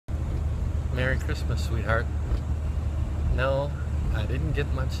Merry Christmas, sweetheart. No, I didn't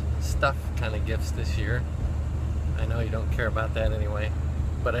get much stuff kind of gifts this year. I know you don't care about that anyway,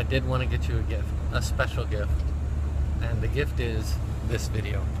 but I did want to get you a gift, a special gift. And the gift is this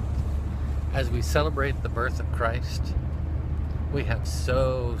video. As we celebrate the birth of Christ, we have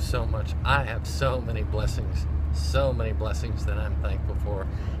so much. I have so many blessings that I'm thankful for.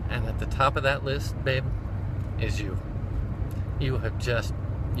 And at the top of that list, babe, is you.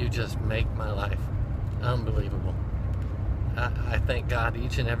 You just make my life unbelievable. I thank God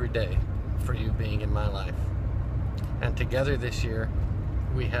each and every day for you being in my life. And together this year,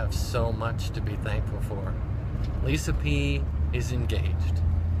 we have so much to be thankful for. Lisa P. is engaged.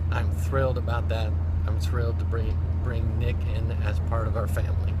 I'm thrilled about that. I'm thrilled to bring Nick in as part of our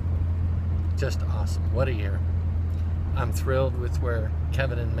family. Just awesome. What a year. I'm thrilled with where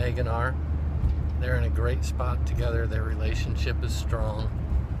Kevin and Megan are. They're in a great spot together. Their relationship is strong.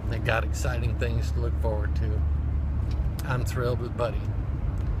 They've got exciting things to look forward to. I'm thrilled with Buddy.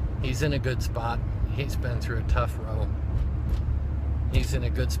 He's in a good spot. He's been through a tough row. He's in a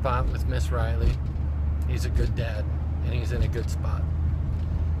good spot with Miss Riley. He's a good dad, and he's in a good spot.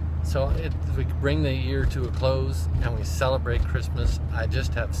 So we bring the year to a close and we celebrate Christmas. I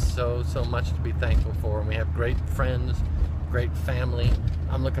just have so much to be thankful for. And we have great friends, great family.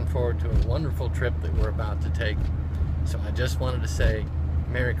 I'm looking forward to a wonderful trip that we're about to take. So I just wanted to say,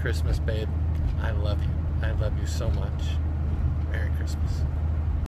 Merry Christmas, babe. I love you. I love you so much. Merry Christmas.